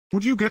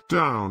Would you get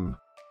down?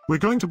 We're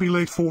going to be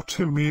late for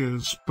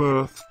Tymir's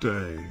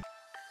birthday.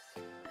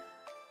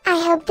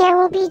 I hope there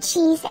will be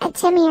cheese at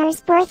Tymir's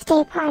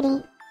birthday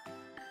party.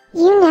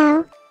 You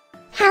know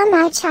how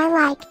much I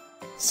like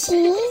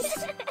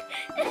cheese.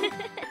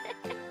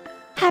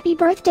 Happy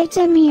birthday,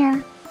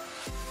 Tymir.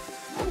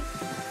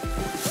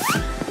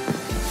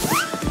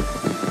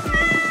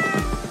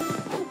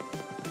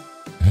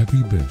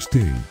 Happy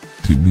birthday,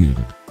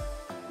 Tymir.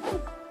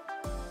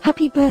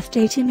 Happy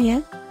birthday,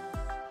 Tymir.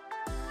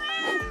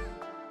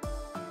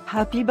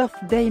 Happy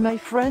birthday, my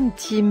friend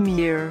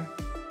Tymir.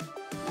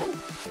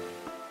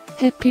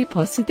 Happy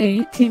birthday,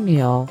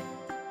 Tymir.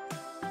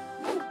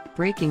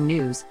 Breaking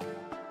news.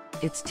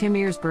 It's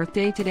Tymir's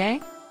birthday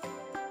today?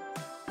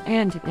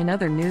 And in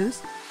other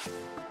news,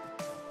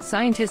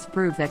 scientists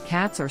prove that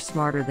cats are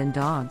smarter than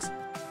dogs.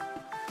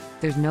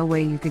 There's no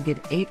way you could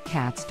get 8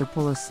 cats to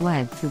pull a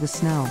sled through the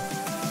snow.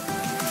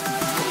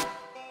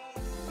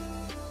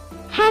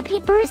 Happy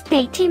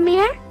birthday,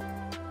 Tymir.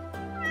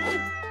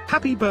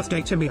 Happy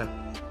birthday, Tymir.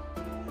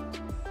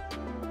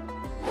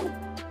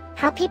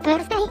 Happy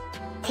birthday,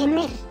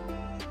 Tymir.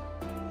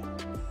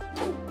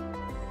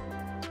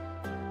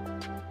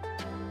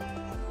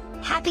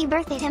 Happy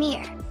birthday,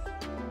 Tymir.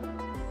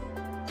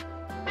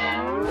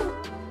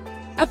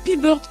 Happy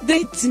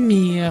birthday,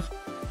 Tymir.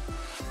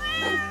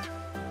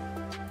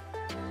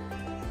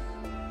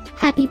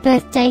 Happy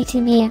birthday,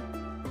 Tymir.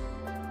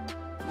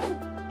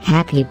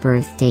 Happy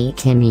birthday,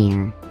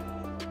 Tymir.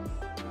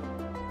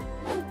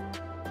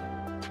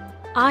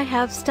 I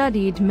have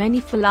studied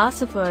many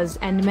philosophers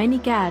and many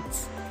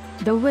cats.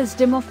 The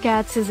wisdom of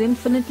cats is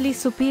infinitely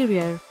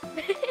superior.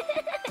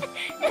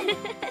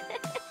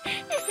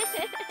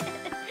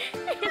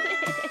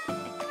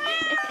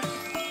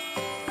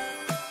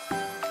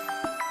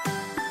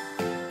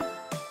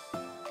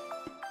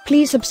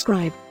 Please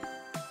subscribe,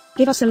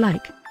 give us a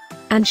like,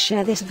 and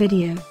share this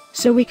video,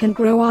 so we can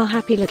grow our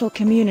happy little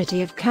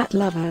community of cat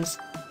lovers.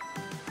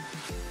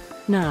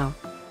 Now,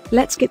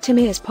 let's get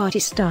Tymir's party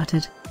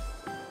started.